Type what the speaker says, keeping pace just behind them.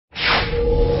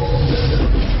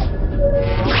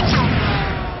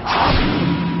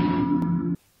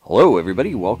Hello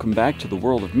everybody, welcome back to the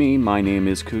World of Me. My name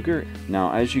is Cougar.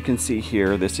 Now as you can see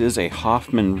here, this is a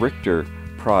Hoffman Richter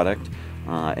product,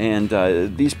 and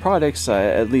these products,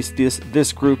 at least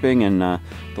this grouping and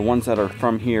the ones that are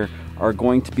from here, are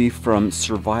going to be from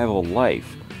Survival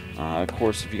Life. Of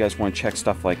course, if you guys want to check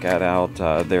stuff like that out,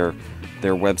 their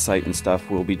website and stuff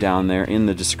will be down there in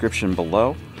the description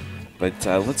below. But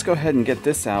let's go ahead and get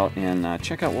this out and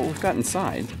check out what we've got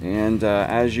inside. And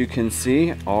as you can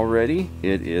see already,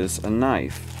 it is a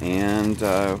knife. And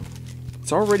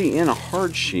it's already in a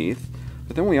hard sheath,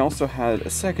 but then we also had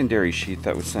a secondary sheath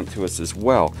that was sent to us as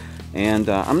well. And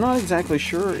I'm not exactly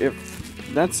sure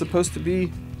if that's supposed to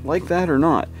be like that or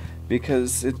not,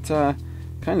 because it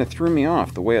kind of threw me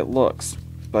off the way it looks.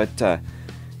 But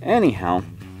anyhow,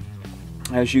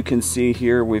 as you can see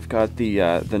here, we've got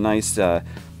the nice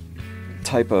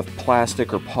type of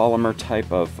plastic or polymer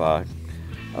type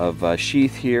of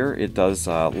sheath here. It does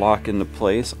lock into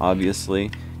place.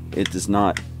 Obviously it does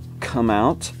not come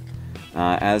out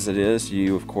as it is.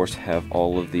 You of course have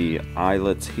all of the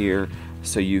eyelets here,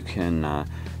 so you can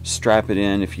strap it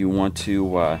in if you want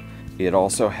to. It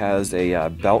also has a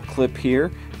belt clip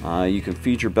here. You can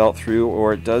feed your belt through,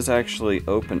 or it does actually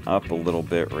open up a little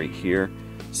bit right here,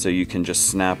 so you can just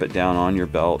snap it down on your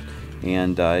belt.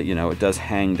 And you know, it does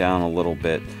hang down a little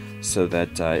bit so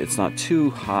that it's not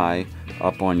too high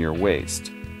up on your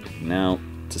waist. Now,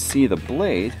 to see the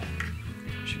blade,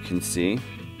 as you can see,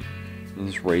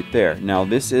 is right there. Now,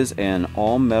 this is an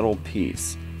all-metal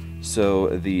piece,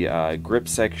 so the grip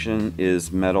section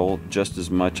is metal just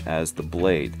as much as the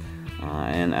blade.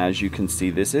 And as you can see,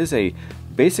 this is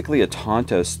basically a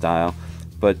Tonto style,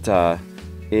 but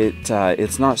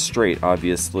it's not straight.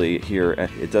 Obviously, here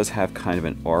it does have kind of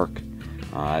an arc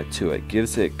to it.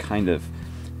 Gives it kind of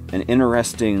an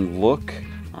interesting look.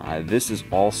 This is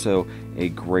also a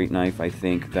great knife, I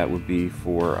think, that would be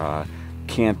for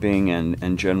camping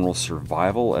and general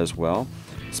survival as well,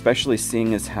 especially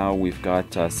seeing as how we've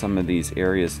got some of these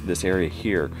areas, this area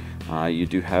here, you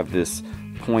do have this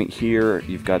point here,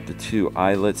 you've got the two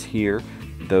eyelets here.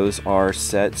 Those are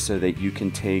set so that you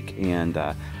can take and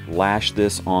lash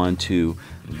this onto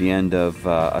the end of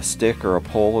a stick or a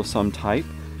pole of some type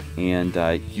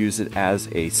and use it as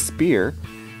a spear.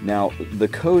 Now, the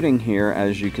coating here,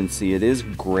 as you can see, it is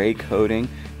gray coating,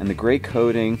 and the gray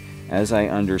coating, as I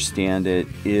understand it,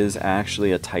 is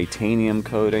actually a titanium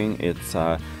coating.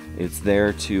 It's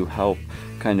there to help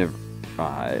kind of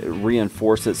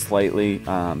reinforce it slightly.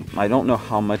 I don't know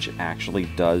how much it actually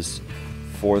does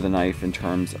for the knife in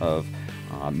terms of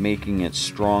making it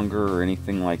stronger or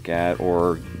anything like that,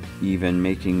 or even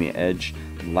making the edge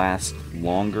last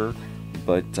longer.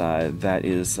 But that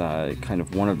is kind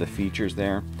of one of the features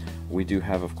there. We do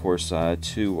have, of course,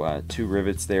 two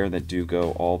rivets there that do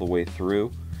go all the way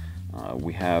through.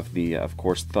 We have the, of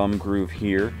course, thumb groove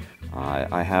here.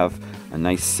 I have a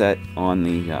nice set on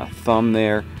the thumb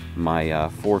there. My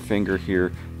forefinger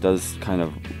here does kind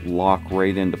of lock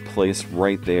right into place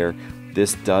right there.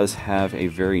 This does have a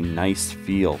very nice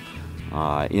feel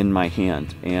in my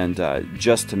hand. And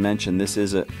just to mention, this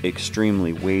is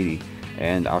extremely weighty.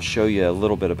 And I'll show you a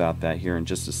little bit about that here in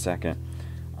just a second.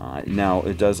 Now,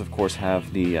 it does, of course,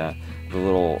 have the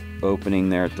little opening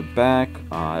there at the back.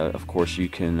 Of course, you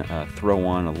can throw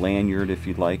on a lanyard if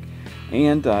you'd like.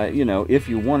 And, you know, if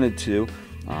you wanted to,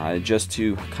 just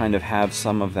to kind of have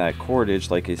some of that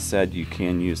cordage, like I said, you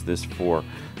can use this for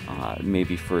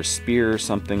maybe for a spear or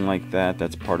something like that.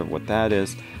 That's part of what that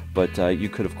is. But you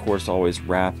could, of course, always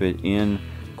wrap it in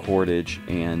cordage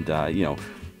and, you know,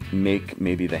 make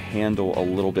maybe the handle a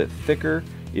little bit thicker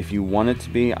if you want it to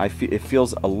be. It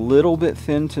feels a little bit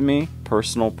thin to me,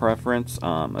 personal preference,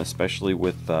 especially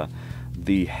with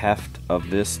the heft of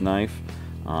this knife.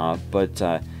 But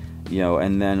you know,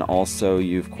 and then also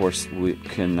you of course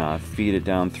can feed it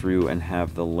down through and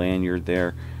have the lanyard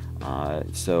there.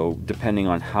 So depending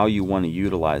on how you want to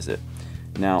utilize it.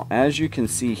 Now, as you can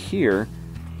see here,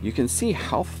 you can see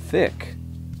how thick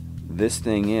this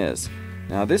thing is.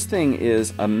 Now, this thing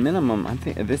is a minimum, I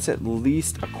think it's at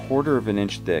least 1/4 of an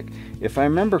inch thick. If I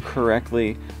remember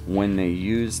correctly, when they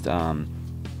used it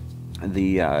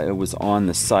was on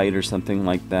the site or something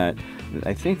like that,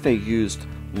 I think they used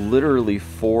literally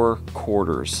 4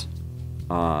 quarters,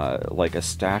 like a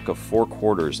stack of 4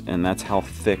 quarters, and that's how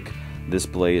thick this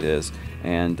blade is.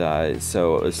 And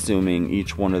so assuming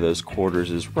each one of those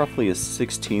quarters is roughly a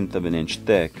 1/16 of an inch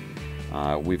thick,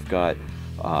 we've got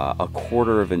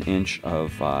 1/4 of an inch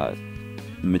of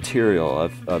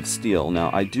material of steel. Now,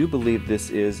 I do believe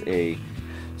this is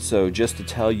so just to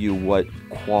tell you what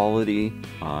quality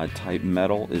type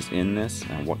metal is in this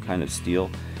and what kind of steel,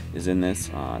 is in this,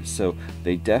 so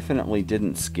they definitely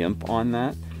didn't skimp on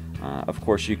that. Of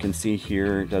course, you can see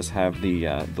here it does have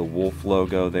the wolf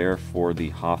logo there for the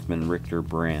Hoffman Richter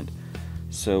brand.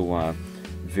 So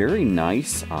very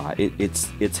nice.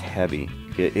 It's heavy.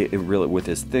 It really, with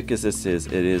as thick as this is,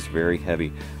 it is very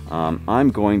heavy. I'm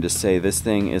going to say this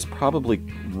thing is probably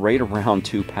right around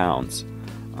 2 pounds.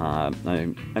 I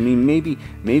mean,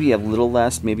 maybe a little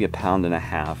less, maybe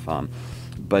 1.5 pounds.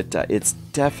 But it's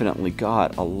definitely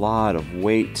got a lot of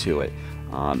weight to it.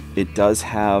 It does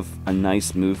have a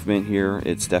nice movement here.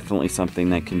 It's definitely something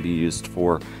that can be used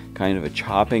for kind of a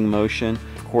chopping motion.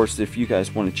 Of course, if you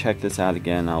guys want to check this out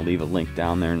again, I'll leave a link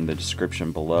down there in the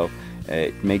description below.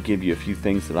 It may give you a few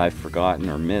things that I've forgotten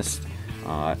or missed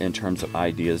in terms of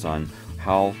ideas on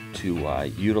how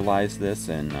to utilize this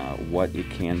and what it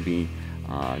can be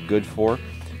good for.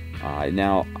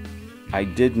 Now, I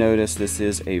did notice this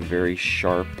is a very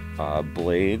sharp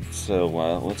blade, so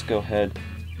let's go ahead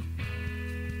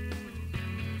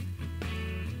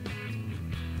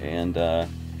and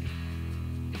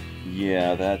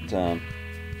yeah,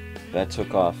 that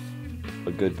took off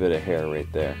a good bit of hair right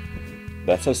there.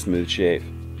 That's a smooth shave.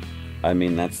 I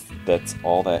mean, that's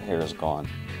all that hair is gone.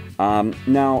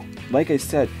 Now, like I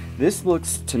said, this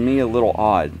looks to me a little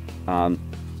odd.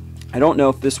 I don't know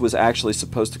if this was actually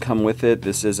supposed to come with it.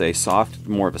 This is a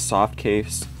more of a soft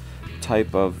case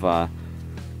type of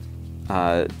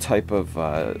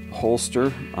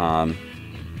holster.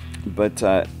 But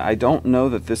I don't know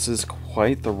that this is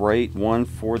quite the right one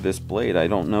for this blade. I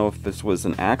don't know if this was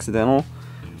an accidental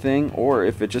thing or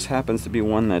if it just happens to be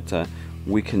one that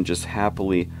we can just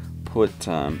happily put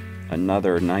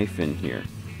another knife in here.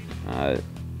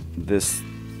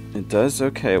 It does,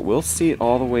 okay, we'll see it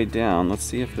all the way down. Let's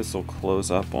see if this will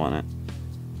close up on it.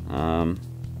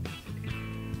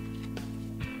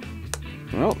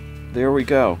 Well, there we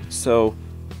go. So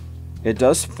it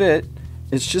does fit.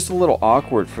 It's just a little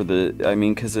awkward for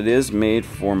because it is made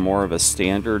for more of a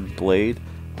standard blade,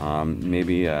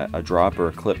 maybe a drop or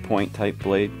a clip point type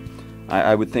blade.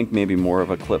 I would think maybe more of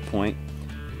a clip point.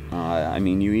 I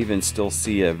mean, you even still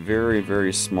see a very,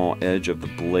 very small edge of the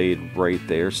blade right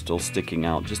there still sticking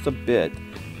out just a bit,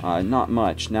 not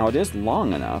much. Now, it is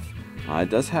long enough. It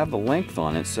does have the length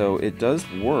on it, so it does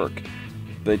work.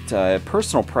 But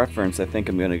personal preference, I think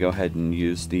I'm going to go ahead and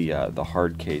use the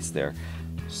hard case there.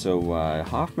 So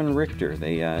Hoffman Richter,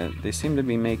 they seem to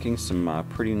be making some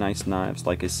pretty nice knives.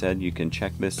 Like I said, you can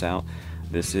check this out.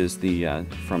 This is the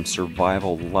from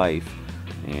Survival Life,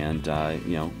 and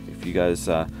you know, if you guys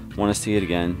want to see it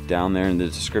again, down there in the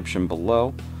description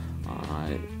below.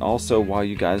 Also, while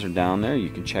you guys are down there, you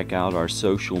can check out our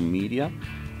social media.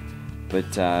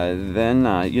 But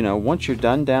then, you know, once you're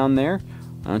done down there,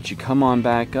 why don't you come on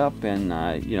back up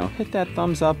and, you know, hit that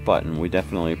thumbs up button. We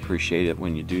definitely appreciate it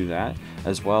when you do that,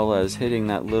 as well as hitting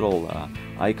that little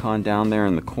icon down there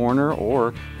in the corner,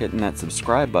 or hitting that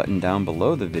subscribe button down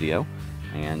below the video.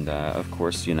 And, of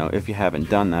course, you know, if you haven't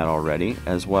done that already,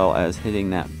 as well as hitting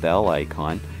that bell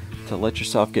icon to let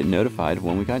yourself get notified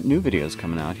when we got new videos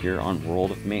coming out here on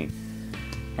World of Me.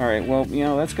 Alright, well, you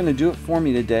know, that's going to do it for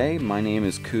me today. My name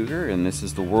is Cougar, and this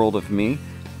is the World of Me.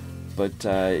 But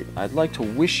I'd like to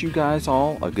wish you guys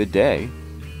all a good day,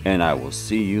 and I will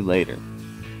see you later.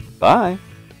 Bye!